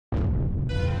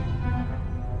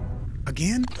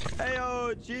Again? Hey,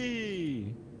 OG.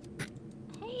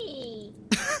 Hey.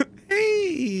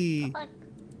 Hey. Fuck.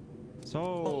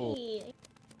 So. Hey.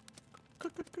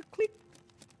 Click.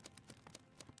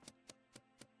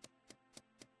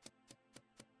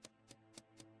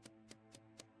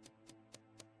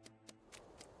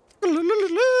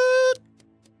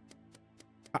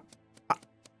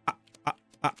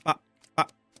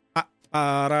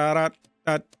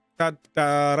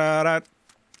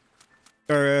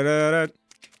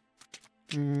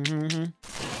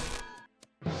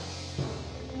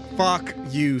 Fuck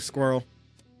you, Squirrel.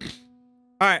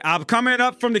 All right, I'm coming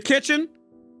up from the kitchen.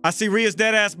 I see Rhea's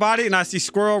dead ass body, and I see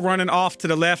Squirrel running off to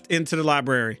the left into the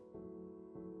library.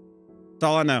 That's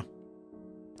all I know.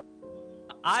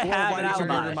 I have an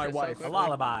alibi. My wife. A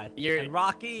lullaby. You're- And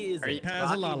Rocky is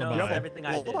has a lullaby. Knows everything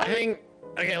I did. I think.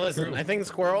 Okay, listen. I think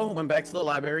Squirrel went back to the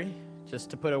library just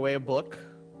to put away a book.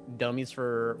 Dummies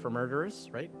for murderers,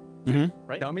 right? Mm-hmm.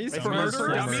 Right? Dummies Right? for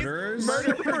Murderers?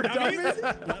 Murder for dummies?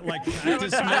 Like,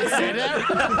 I say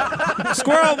that?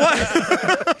 Squirrel,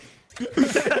 what?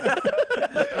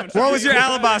 What was your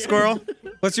alibi, Squirrel?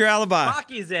 What's your alibi?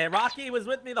 Rocky's in. Rocky was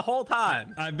with me the whole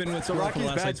time. I've been with So Squirrel for the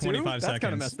Rocky's last like bad too? 25 That's kind of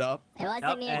seconds. messed up. It wasn't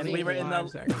Yep, me and and we were in the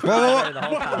Whoa. the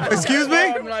whole time. Excuse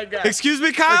me? Oh my God. Excuse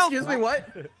me, Kyle? Excuse me, what?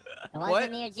 It What?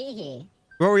 wasn't me or Jihi.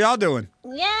 What were y'all doing?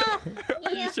 Yeah.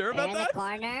 Are you sure We're about in the that?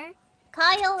 corner.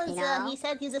 Kyle is, You know? he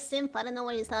said he's a simp. I don't know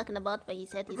what he's talking about, but he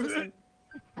said he's a simp.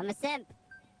 I'm a simp.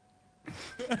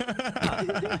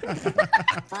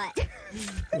 What?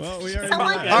 Well, we already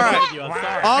Someone- know. All right. I'm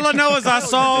sorry. All I know is I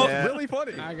saw Really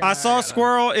funny. I saw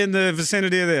Squirrel in the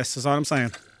vicinity of this. That's all I'm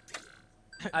saying.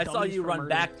 I saw you run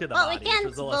back to the Well, we body, which can't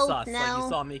was a little vote sus. Like now. you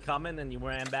saw me coming and you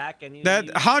ran back and you. That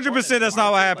you 100% that's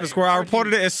not what happened, Squirrel. I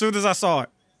reported it as soon as I saw it.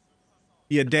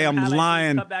 You damn How about you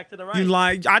lying. come back to the right? You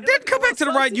lying. I did come back to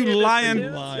the right, you lying. You're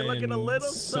looking a little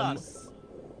Some- sus.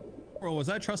 Squirrel, was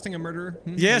I trusting a murderer?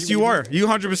 Hmm? Yes, you were. You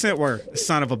 100% were.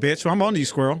 Son of a bitch. I'm on you,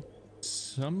 Squirrel.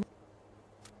 Some.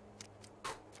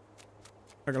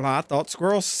 Not gonna lie, I thought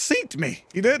Squirrel seeked me.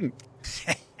 He didn't.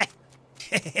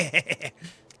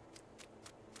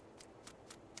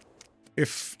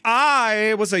 If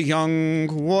I was a young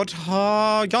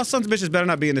warthog, y'all sons of bitches better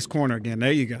not be in this corner again.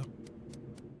 There you go.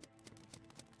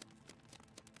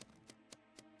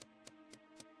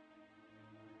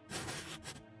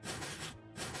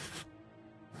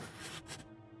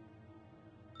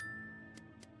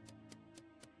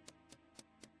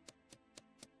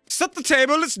 Set the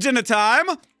table. It's dinner time.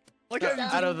 Look at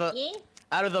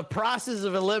out of the process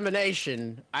of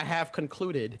elimination, I have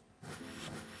concluded.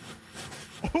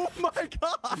 Oh my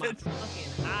God.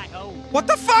 Fucking I-O. What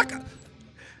the fuck?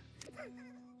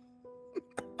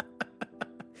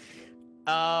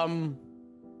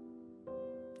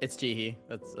 It's Jihi.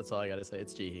 That's all I gotta say.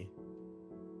 It's Jihi.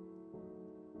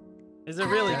 Is it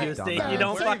really Yeah, Goose? dumbass. You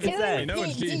don't So, fucking dude, say. You know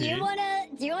it's do GG.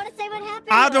 you wanna say what happened?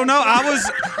 I don't know. I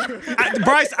was,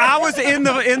 Bryce. I was in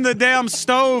the damn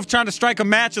stove trying to strike a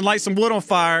match and light some wood on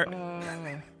fire,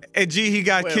 and he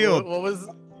got Wait, killed. What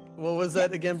was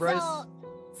that again, Bryce?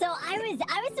 So I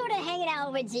was sort of hanging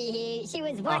out with Jihi. She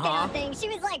was working on things. She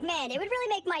was like, man, it would really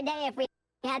make my day if we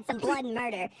had some blood and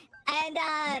murder. And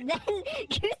then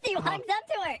Goosey walks up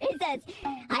to her. He says,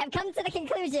 I have come to the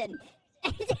conclusion.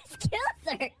 And he just kills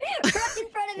her right in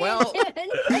front of me. Well, and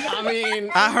June. I mean,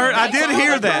 I did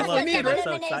hear that. I mean, I'm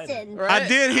so Elimination. excited. right? I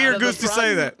did hear Out of the Goosey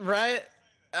say that. Right?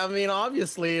 I mean,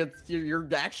 obviously, you're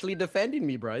actually defending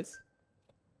me, Bryce.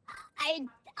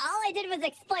 All I did was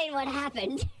explain what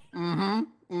happened.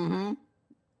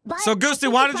 But So, Goosey,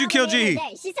 why did you kill probably Jihi? the other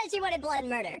day, She said she wanted blood and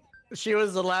murder. She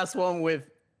was the last one with,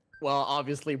 well,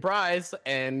 obviously Bryce,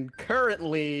 and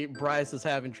currently Bryce is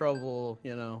having trouble,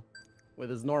 you know, with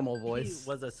his normal He voice.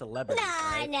 was a celebrity. Nah.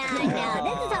 right? This is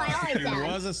how I always He sound.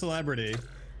 was a celebrity.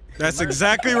 That's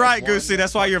exactly right, Goosey.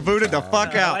 That's why you're booted the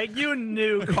fuck out. Like you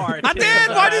knew CaRtOoNz. I did.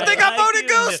 Why do you think I voted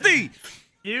you knew. Goosey?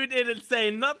 You didn't say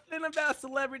nothing about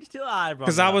celebrities till I brought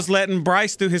Because it I up. was letting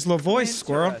Bryce do his little voice,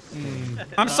 Squirrel.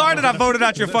 I'm sorry that I voted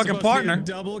out your Was that fucking supposed to be a partner.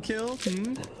 double kill?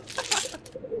 Hmm?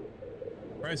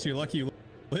 Bryce, you're lucky you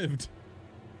lived.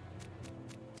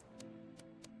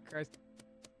 Christ.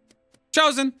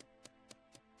 Chosen.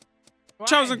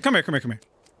 Chosen. Come here.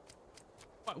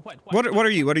 What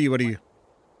are you?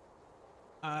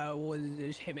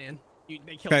 Was Hitman. They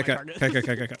killed Okay. my partner.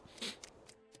 Okay.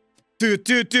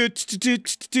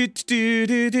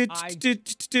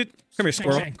 Come here,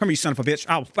 Squirrel. Come here, you son of a bitch.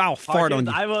 I'll fart on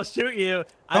you. I will shoot you.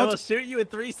 I will shoot you in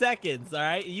 3 seconds. All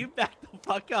right, you back the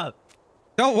fuck up.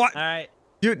 Don't what? All right.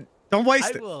 You don't waste I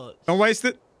it. will. Don't waste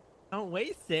it. Don't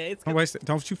waste it. It's Don't waste it.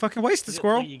 Don't you fucking waste it,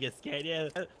 Squirrel. You get scared. Yeah.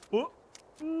 Ooh.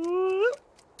 Ooh.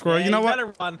 Squirrel, Yeah, you know what?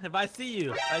 better run. If I see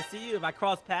you, if I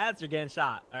cross paths, you're getting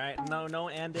shot. All right? No,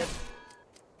 and it.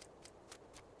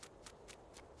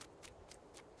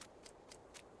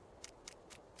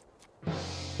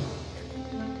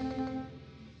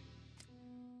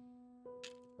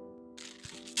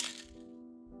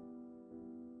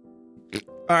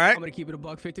 All right. I'm gonna keep it a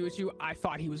buck 50 with you. I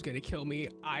thought he was gonna kill me.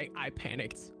 I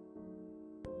panicked.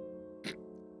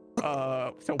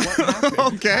 So what happened?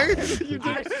 Okay. You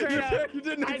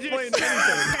didn't explain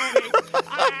anything.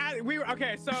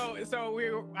 Okay, so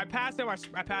I passed him.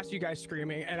 I passed you guys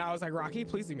screaming, and I was like, Rocky,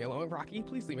 please leave me alone. Rocky,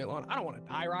 please leave me alone. I don't want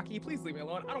to die. Rocky, please leave me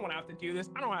alone. I don't want to have to do this.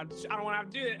 I don't want to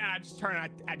have to do it. And I just turned.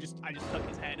 I just took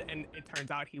his head, and it turns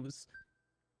out he was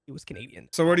Canadian.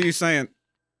 So what are you saying?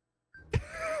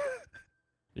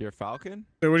 You're a Falcon?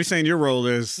 So what are you saying your role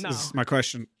is? No. Is my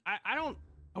question. I don't.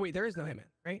 Oh wait, there is no hitman,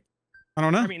 right? I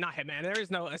don't know. I mean, not hitman. There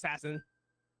is no assassin.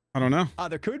 I don't know.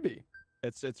 There could be.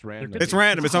 It's random. It's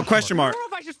random. It's on question I mark. don't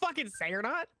know if I should fucking say or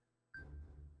not.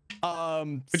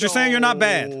 But you're saying you're not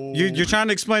bad. You're trying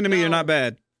to explain to me you're not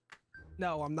bad.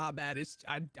 No, I'm not bad. It's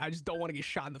I just don't want to get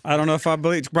shot in the face. I don't know if I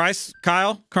believe. Bryce,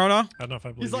 Kyle, Chrono. I don't know if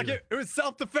I believe He's like, it was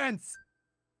self-defense.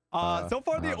 So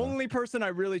far, the only person I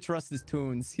really trust is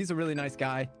CaRtOoNz. He's a really nice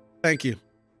guy. Thank you.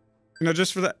 You know,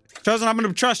 just for that. Chosen, I'm going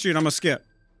to trust you and I'm going to skip.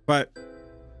 But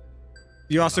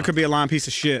you also could be a lying piece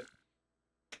of shit.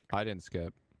 I didn't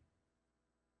skip.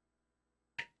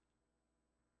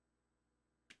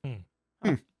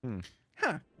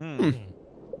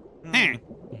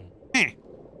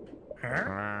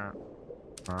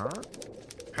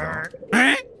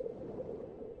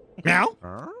 Meow.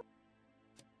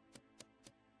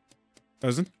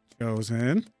 Chosen.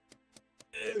 Chosen.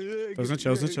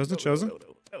 Chosen,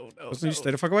 you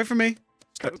stay the fuck away from me.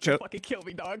 Fucking kill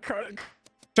me, dog.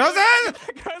 Chosen!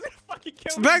 Fucking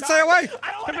kill me. Back, stay away!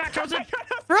 Come back, Chosen.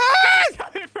 Right!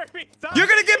 You're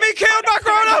gonna get me killed by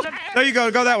Chrono! There you go.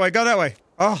 Go that way. Go that way.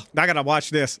 Oh, I gotta watch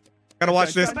this. Gotta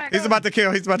watch this. He's about to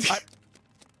kill. He's about to.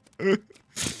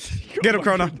 Get him,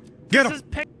 Chrono. Get him.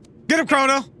 Get him,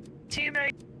 Chrono.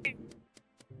 Teammate.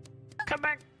 Come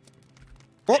back.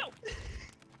 Oh.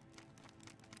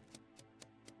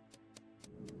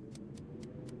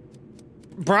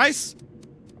 Bryce?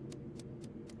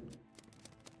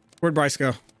 Where'd Bryce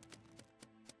go?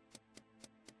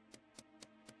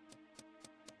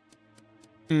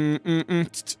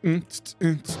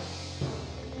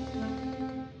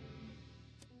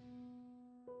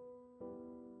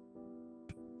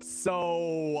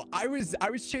 So I was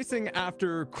chasing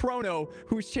after Chrono,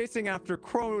 who was chasing after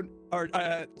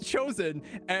Chosen,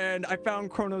 and I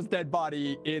found Chrono's dead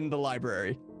body in the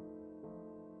library.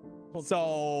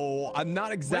 So I'm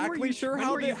not exactly sure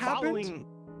how that happened.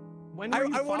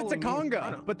 I wanted to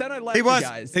conga, but then I left He was, you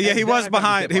guys. yeah, he was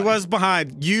behind. He was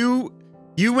behind. You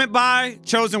went by,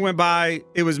 Chosen went by.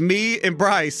 It was me and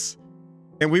Bryce,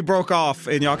 and we broke off,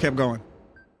 and y'all kept going.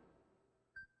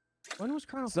 When was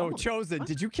Colonel? So Chosen,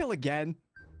 did you kill again?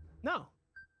 No.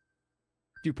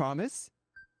 Do you promise?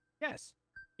 Yes.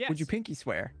 Yes. Would you pinky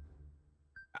swear?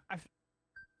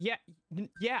 Yeah.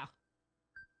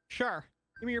 Sure.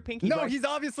 Give me your pinky. No, Bryce. he's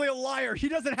obviously a liar. He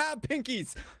doesn't have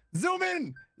pinkies. Zoom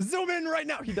in right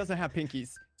now. He doesn't have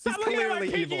pinkies. He's clearly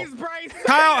evil. Pinkies, Bryce.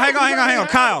 Kyle, hang on.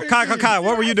 Kyle,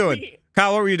 what were you doing?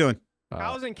 Kyle, what were you doing?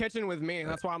 I was in kitchen with me, and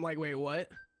that's why I'm like, wait, what?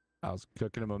 I was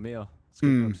cooking him a meal. I was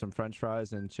cooking him some French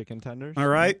fries and chicken tenders. All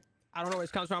right. I don't know where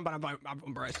this comes from, but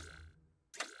I'm Bryce.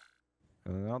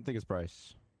 I don't think it's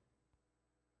Bryce.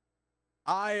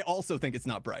 I also think it's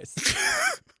not Bryce.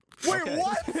 Wait, Okay.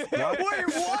 what?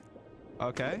 Wait, what?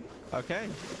 Okay.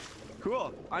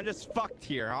 Cool. I'm just fucked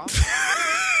here, huh?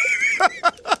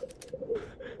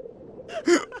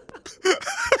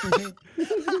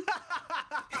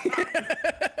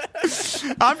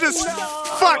 I'm just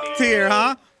fucked here,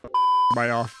 huh? Bye,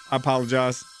 y'all. I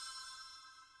apologize.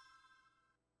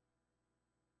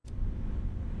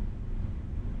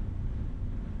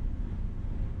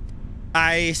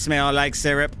 I smell like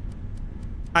syrup.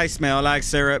 I smell like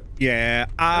syrup. Yeah,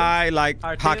 I like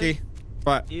CaRtOoNz, hockey.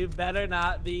 But You better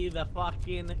not be the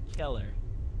fucking killer.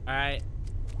 All right?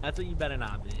 That's what you better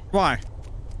not be. why?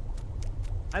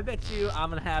 I bet you I'm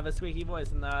gonna have a squeaky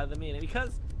voice in the meeting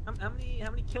because how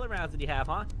many killer rounds did you have,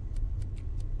 huh?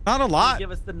 Not a lot.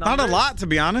 Give us the Not a numbers? lot, to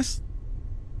be honest.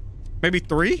 Maybe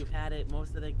 3? You had it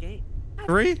most of the game.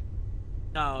 3?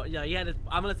 No, you had it.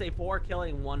 I'm gonna say 4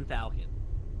 killing, 1 falcon.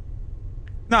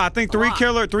 No, I think 3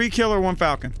 killer, 1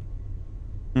 falcon.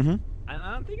 Mm-hmm.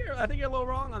 I think you're a little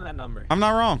wrong on that number. I'm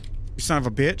not wrong. You son of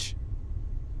a bitch.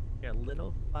 You're a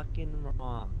little fucking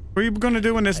wrong. What are you gonna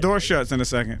do when this door shuts in a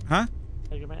second, huh?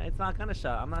 It's not gonna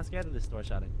shut. I'm not scared of this door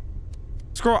shutting.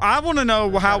 Squirrel, I want to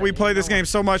know how we play this game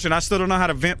so much, and I still don't know how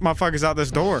to vent motherfuckers out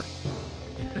this door.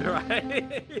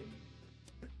 Right?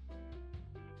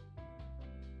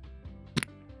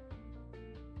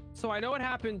 So I know what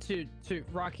happened to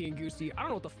Rocky and Goosey. I don't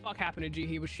know what the fuck happened to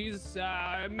Jihi, but she's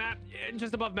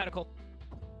just above medical.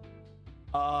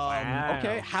 Wow.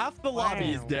 Okay, half the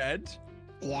lobby is dead.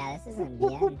 Yeah, this isn't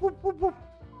good.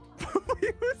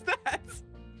 Who's that?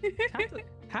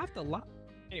 half the lot.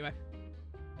 Anyway.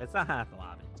 It's not half the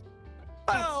lobby.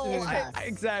 Oh, I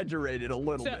exaggerated a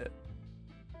little bit.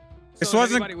 This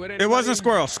wasn't. It wasn't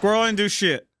Squirrel. Squirrel didn't do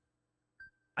shit.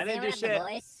 I didn't do shit.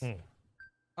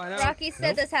 Rocky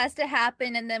said this has to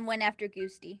happen and then went after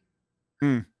Goosey.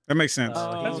 That makes sense. He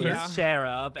was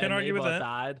sheriff and argue with both that.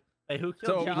 died. Hey, who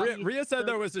killed So Rhea said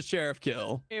there was a sheriff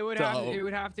kill. It would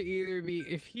have to either be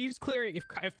if he's clearing if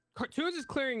CaRtOoNz is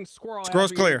clearing Squirrel.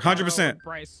 Squirrel's clear, 100%.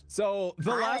 Bryce. So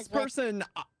the last person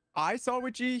I saw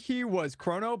with G was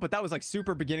Chrono, but that was like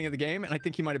super beginning of the game, and I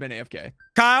think he might have been AFK.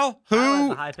 Kyle,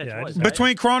 who voice,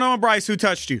 between Chrono and Bryce, who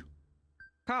touched you?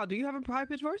 Kyle, do you have a high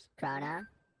pitch voice? Chrono.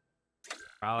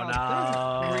 Oh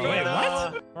no! Wait,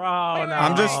 what? Oh no!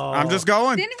 I'm just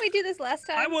going. Didn't we do this last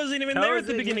time? I wasn't even there at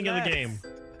the beginning of the game.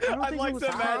 I'd like to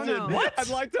imagine. I'd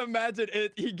like to imagine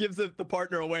it. He gives it the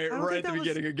partner away right at the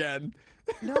beginning again.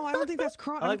 No, I don't think that's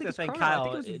Chrono. I like to think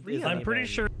Kyle. I'm pretty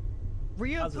sure.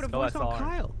 Rhea put a voice on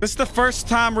Kyle. This is the first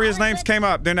time Rhea's names came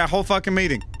up during that whole fucking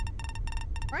meeting.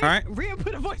 Right? All right. Rhea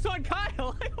put a voice on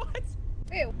Kyle. Like, what?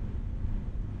 Wait.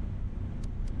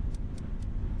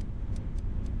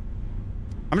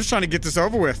 I'm just trying to get this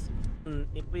over with.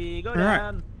 If we go All right.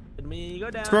 down, if we go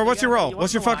down. Squirrel, what's your role?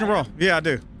 What's your fucking role? Yeah, I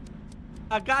do.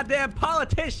 A goddamn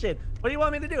politician. What do you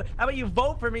want me to do? How about you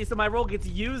vote for me so my role gets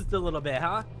used a little bit,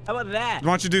 huh? How about that? Why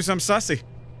don't you do something sussy?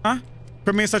 Huh?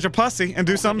 Put me in such a pussy and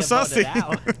do something sussy.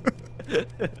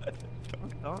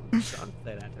 don't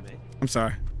say that to me. I'm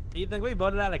sorry. Do you think we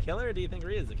voted out a killer, or do you think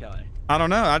Rhea's a killer? I don't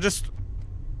know. I just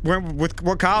went with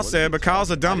what Kyle said, but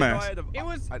Kyle's a dumbass. It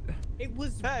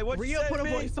was. Hey, what'd you Rhea say put to a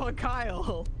me? voice on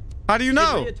Kyle. How do you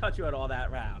know? Did Rhea touch you at all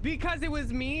that round? Because it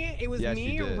was me. It was Yes,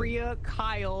 me, you did. Rhea,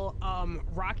 Kyle,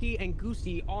 Rocky, and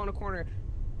Goosey all in a corner.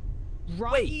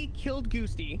 Rocky killed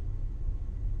Goosey.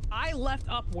 I left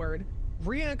upward.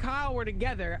 Rhea and Kyle were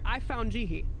together. I found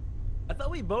Jihi. I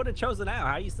thought we voted chosen out.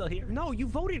 How are you still here? No, you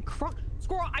voted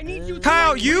Squirrel. I need you to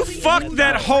Kyle, like, you really fucked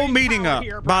that whole bring meeting Kyle up,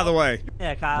 here, by bro. the way.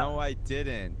 Yeah, Kyle. No, I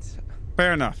didn't.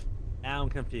 Fair enough. Now I'm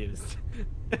confused.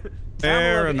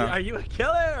 Fair enough. Are you a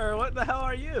killer, or what the hell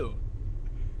are you?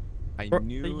 I Or-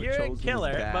 knew So you're a Chosen was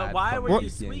killer, bad but why from were the you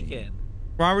beginning. squeaking?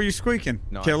 Why were you squeaking,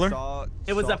 No, I killer?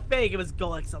 It was a fake. It was go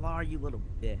like Solar, you little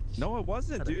bitch. No, it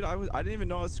wasn't, dude. I didn't even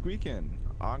know I was squeaking.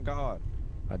 On God,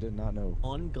 I did not know.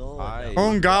 On goal.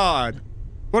 Oh God.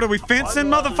 What are we fencing,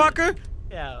 motherfucker?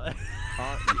 Yeah.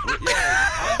 Yeah,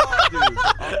 on God, dude.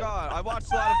 On God, I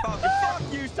watched a lot of Falcon.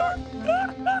 Fuck you, start.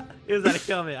 He was gonna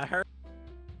kill me. I heard.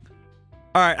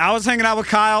 All right, I was hanging out with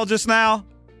Kyle just now,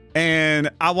 and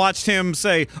I watched him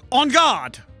say, "On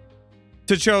God,"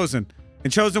 to Chosen,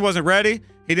 and Chosen wasn't ready.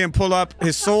 He didn't pull up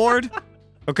his sword.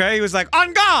 Okay, he was like,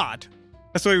 "On God."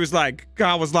 That's what he was like.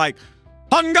 God was like,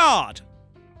 "On God,"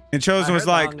 and Chosen was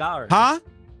like, "Huh?"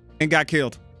 and got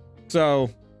killed. So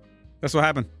that's what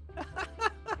happened.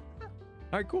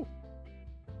 All right, cool.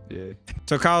 Yeah.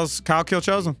 So Kyle killed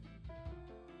Chosen.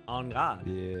 On God.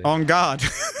 Yeah. On God.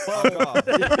 On God.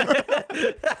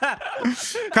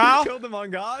 Kyle, Killed him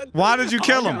on God. why did you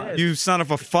kill him? God. You son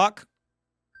of a fuck.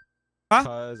 Huh?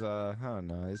 Because I don't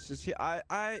know. It's just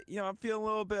I'm feeling a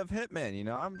little bit of Hitman. You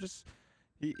know, I'm just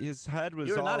his head was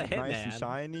You're all not a nice and hitman.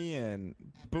 shiny, and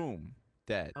boom,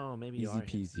 dead. Oh, maybe Easy you are.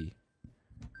 peasy.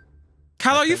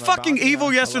 Kyle, are you That's my fucking bounty, evil?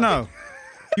 man. Yes I or love no?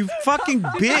 You fucking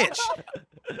bitch.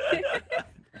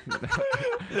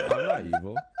 I'm not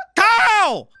evil.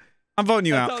 Kyle! I'm voting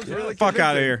you That out. sounds really Fuck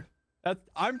out of convincing. here.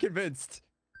 I'm convinced.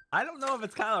 I don't know if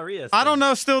it's Kyle or Rhea. I don't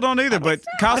know. Still don't either. But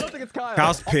I Kyle's, don't think it's Kyle.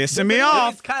 Kyle's pissing me Maybe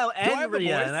off. It's Kyle I and have a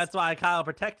Rhea, voice? and that's why Kyle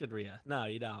protected Rhea. No,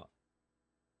 you don't.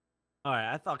 All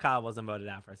right, I thought Kyle wasn't voted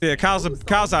out for a second. Yeah,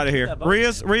 Kyle's out of here.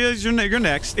 Rhea's you're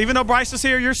next. Even though Bryce is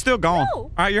here, you're still gone. No.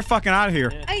 All right, you're fucking out of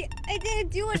here. Yeah. I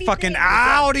didn't do anything. You're fucking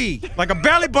outie. Like a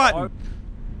belly button.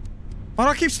 Why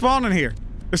do I keep spawning here?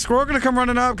 Is Squirrel gonna come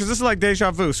running up? Because this is like deja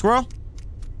vu. Squirrel?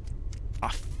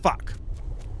 Ah, fuck.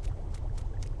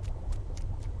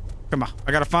 Come on.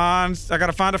 I gotta find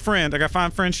a friend. I gotta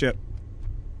find friendship.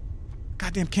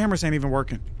 Goddamn cameras ain't even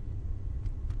working.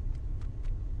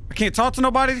 I can't talk to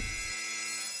nobody.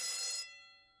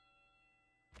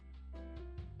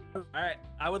 All right,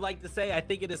 I would like to say I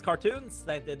think it is CaRtOoNz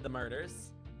that did the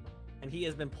murders, and he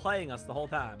has been playing us the whole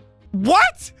time.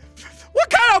 What? What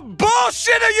kind of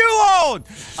bullshit are you on?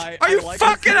 Are you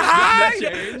fucking high?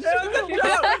 It was a joke. It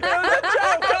was a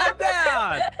joke. Calm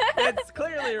down. It's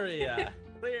clearly Rhea.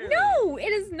 Clearly. No, it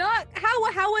is not.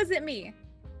 How was it me?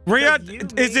 Rhea, You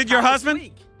is made it your Kyle husband?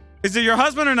 squeak. Is it your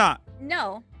husband or not?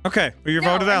 No. Okay, well, you're No,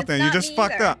 voted and out it's then. You not just me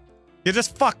fucked either. up. You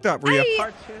just fucked up, Rhea.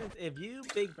 CaRtOoNz, if you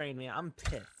big brain me, I'm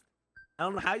pissed. I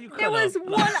don't know how you could There was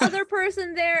one other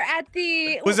person there at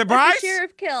the. Was it at the Bryce?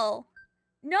 sheriff kill.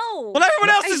 No. Well, everyone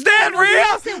else is dead, know Rhea. who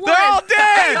else it They're all was. dead.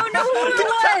 I don't know who it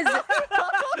was.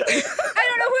 I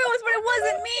don't know who it was, but it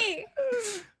wasn't me.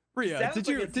 Rhea, Sounds did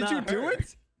like you it's did you not do her.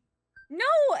 it? No,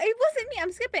 it wasn't me.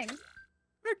 I'm skipping.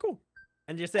 Very cool.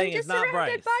 And you're I'm saying just it's not around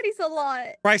Bryce. dead bodies a lot.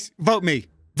 Bryce, vote me.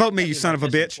 Vote me, you you son of a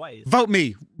mentioned bitch. twice. Vote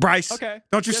me, Bryce. Okay.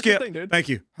 Don't you Yeah, sure skip. thing, dude. Thank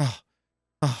you. Oh,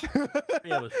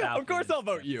 Rhea was foul Of course for I'll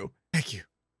vote you. thank you.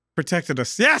 Protected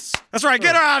us. Yes, that's right.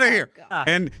 Get her out of here. Ah,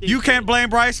 And GG. you can't blame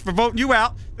Bryce for voting you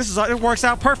out. It works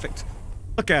out perfect.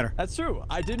 Look at her. That's true.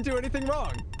 I didn't do anything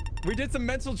wrong. We did some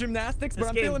mental gymnastics, but This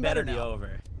I'm game feeling better better be now.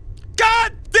 over.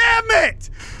 God damn it!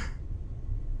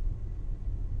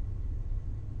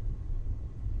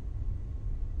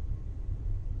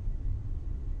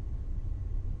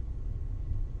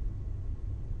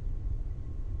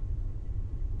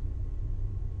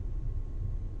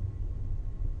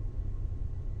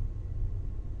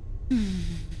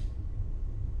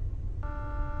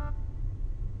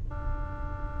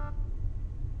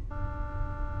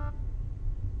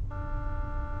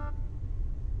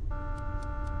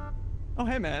 Oh,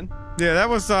 hey, man. Yeah, that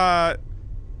was I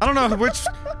don't know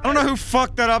who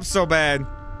fucked that up so bad.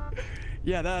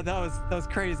 Yeah, that was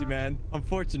crazy, man.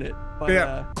 Unfortunate. But,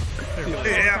 Yeah.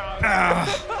 Yeah.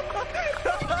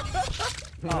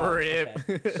 Rip.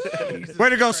 Way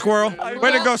to go, Squirrel.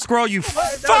 Way to go, Squirrel, you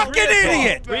fucking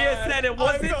idiot! Rhea said it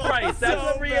wasn't Bryce. That's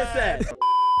what Rhea said.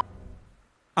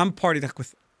 I'm party duck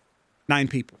with 9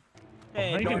 people.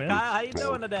 Hey, Thank you, Dork, man. how you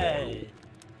doing today?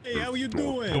 Hey, how you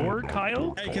doing? Door,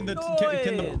 Kyle? Hey, can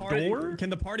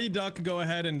the party duck go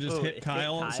ahead and just Oh, hit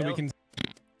Kyle so we Kyle? can?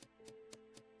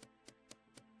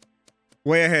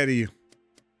 Way ahead of you.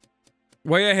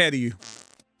 Way ahead of you.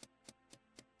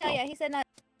 Oh yeah, he said not.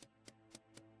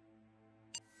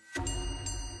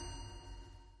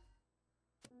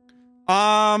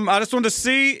 I just wanted to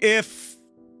see if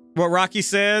what Rocky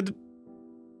said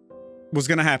was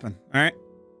gonna happen. All right.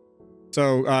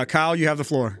 So, Kyle, you have the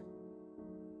floor.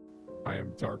 I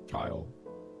am Dark Kyle.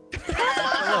 It's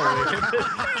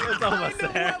almost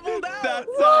there. That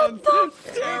sounds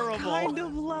terrible. Kind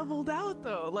of leveled out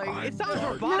though. Like it sounds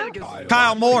Dark robotic. Kyle.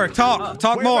 Kyle, more.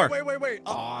 Talk more. Wait.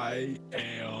 I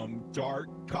am Dark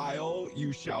Kyle.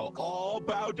 You shall all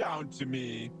bow down to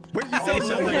me. Wait, you said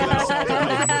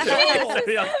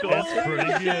That's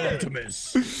pretty good.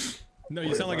 Optimus. No,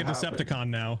 you sound like a Decepticon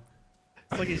now.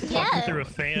 It's like he's Yeah. talking through a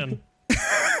fan.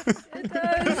 That's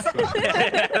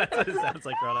what it sounds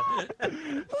like, Rona.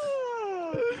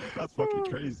 That's fucking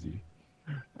crazy.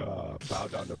 Bow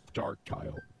down to Dark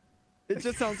Kyle. It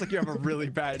just sounds like you have a really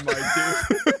bad mic, dude.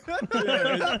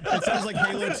 Yeah, it sounds like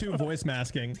Halo 2 voice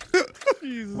masking.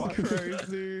 Jesus What?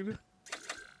 Christ, dude.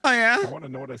 Oh yeah. I want to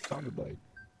know what I sounded like.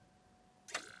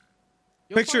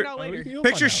 You'll Picture- find out later. You'll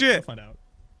Picture find out. shit. You'll find out.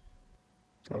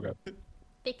 Okay.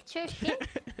 Picture shit.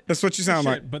 That's what you sound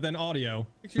like. Shit, but then audio.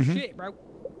 Fix your shit, bro.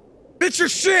 Picture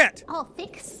shit. Oh,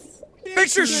 fix.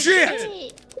 Picture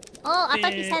shit. Oh, I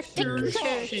thought you said Picture picture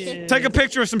shit. shit. Take a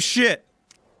picture of some shit.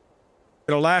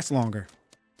 It'll last longer.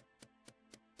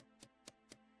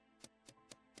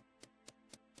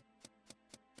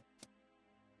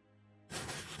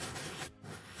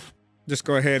 Just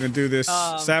go ahead and do this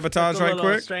sabotage it's a right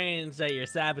little quick. Strange that you're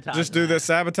sabotaging. Just do this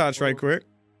sabotage right quick.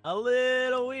 A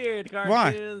little weird.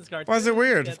 Why? CaRtOoNz. Why is it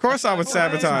weird? Of course I would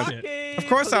sabotage it. Of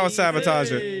course I would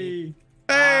sabotage it. Hey.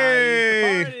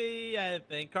 Hey! Party. I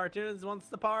think CaRtOoNz wants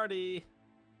to party.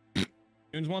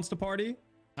 Toons wants to party?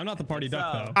 I'm not the party think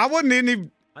duck, so. though. I wouldn't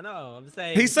even. I know. I'm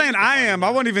saying. He's saying I am.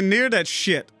 I wasn't even near that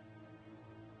shit.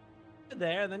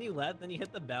 There, and then you left, then you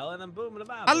hit the bell, and then boom, and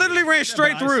about. I literally ran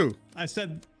straight but through. I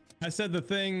said the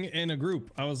thing in a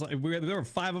group. I was like, there were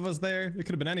 5 of us there. It could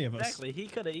have been any of us. Exactly. He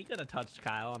could have touched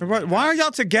Kyle. On the way Why out. are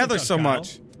y'all together so Kyle.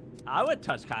 much? I would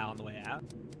touch Kyle on the way out.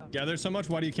 Together so much?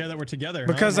 Why do you care that we're together?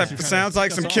 Because huh? that Unless you're sounds trying like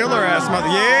to some discuss all killer ass the- mother.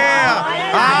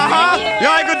 Yeah.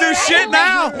 Y'all ain't gonna do shit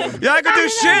now. Y'all ain't gonna do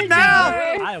shit now.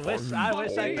 I wish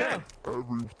I could.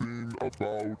 Everything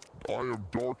about I am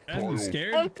Dark And Kyle.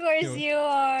 scared? Of course you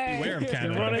are. Beware of You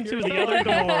Canada. run into the You're other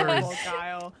so adorable, doors.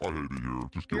 Kyle. I hate it here.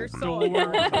 Just kill You're me. so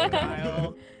adorable,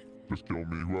 Kyle. Just kill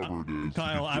me, whoever it is.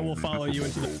 Kyle, Just I kill will me. follow Get you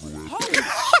this into over the- with.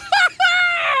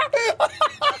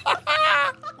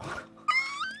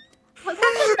 Was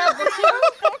that the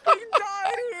fucking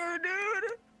died here,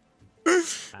 dude.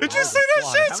 Did you see that shit,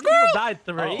 How many people Squirrel? died?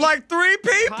 3? Like 3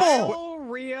 people. Kyle,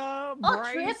 Rhea,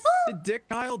 Bryce. triple? Did Dick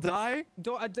Kyle die?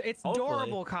 It's Hopefully.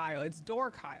 adorable Kyle. It's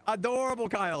Door Kyle. Adorable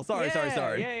Kyle. Sorry.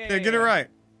 Yeah, Yeah, get it right.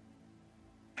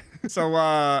 So,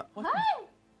 What?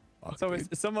 So is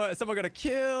someone gonna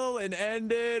kill and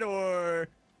end it, or?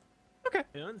 Okay.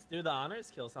 CaRtOoNz, do the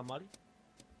honors. Kill somebody.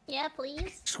 Yeah,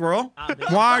 please. Squirrel, Ah, dude.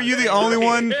 why are you the only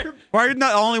one? Why are you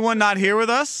not the only one not here with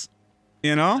us?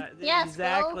 You know? Yes,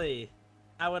 exactly.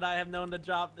 How would I have known to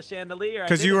drop the chandelier?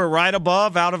 Because you were right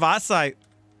above, out of eyesight.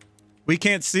 We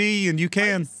can't see, and you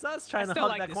can. Sus trying to still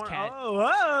hug like that this corner. cat.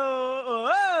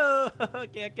 Oh,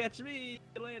 can't catch me. See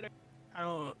you later. I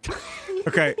don't.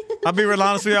 Okay, I'll be real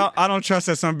honest with y'all. I don't trust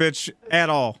that son of a bitch at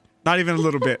all. Not even a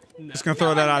little bit. Just gonna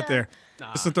throw that out there.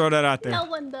 Just to throw that out there. No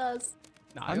one does.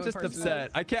 Nah, I'm the just only person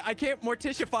upset. I can't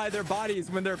mortify their bodies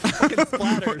when they're fucking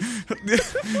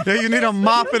splatters. Yeah, you need a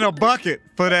mop and a bucket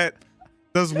for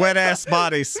those wet ass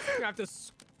bodies. You have to.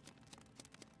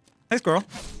 Hey, Squirrel.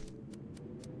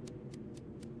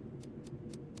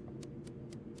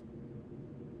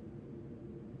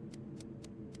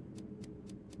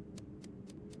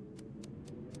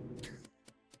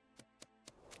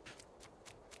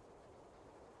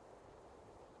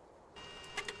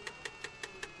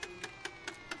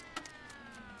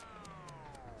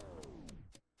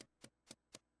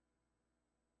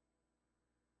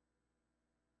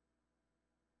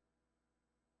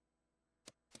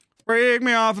 Break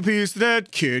me off a piece of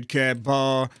that Kit Kat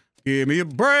bar. Give me a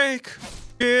break.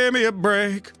 Give me a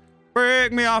break.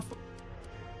 Break me off.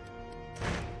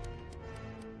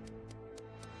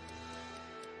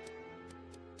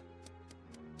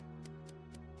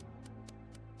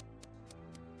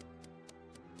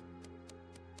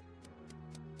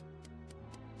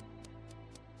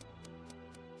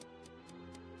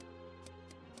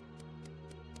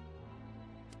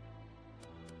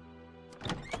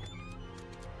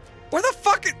 Where the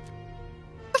fuck is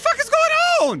going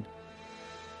on?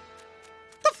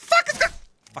 The fuck is going?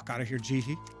 Fuck out of here, G.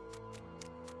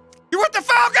 You with the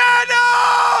Falcon?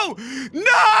 No!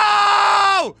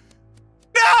 No!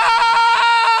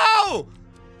 No!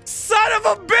 Son of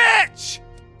a bitch!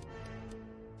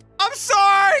 I'm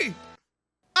sorry.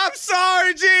 I'm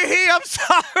sorry, G. I'm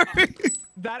sorry.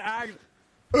 That act.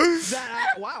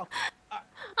 Wow.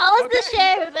 I was the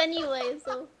sheriff anyway,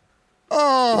 so.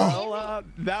 Oh. Well,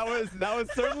 that was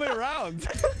certainly around.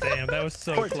 Damn, that was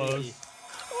so close.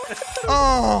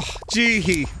 Oh,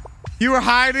 gee. You were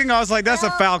hiding? I was like, that's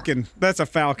a falcon. That's a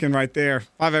falcon right there. If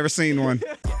I've ever seen one.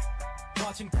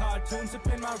 Watching cartoons up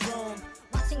in my room.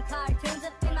 Watching cartoons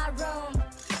up in my room.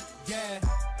 Yeah.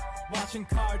 Watching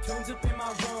cartoons up in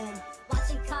my room.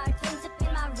 Watching cartoons up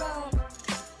in my room.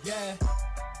 Yeah.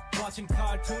 Watching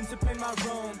cartoons up in my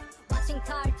room. Watching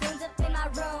cartoons up in my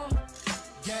room.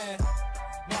 Yeah.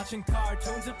 Watching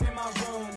cartoons up in my room.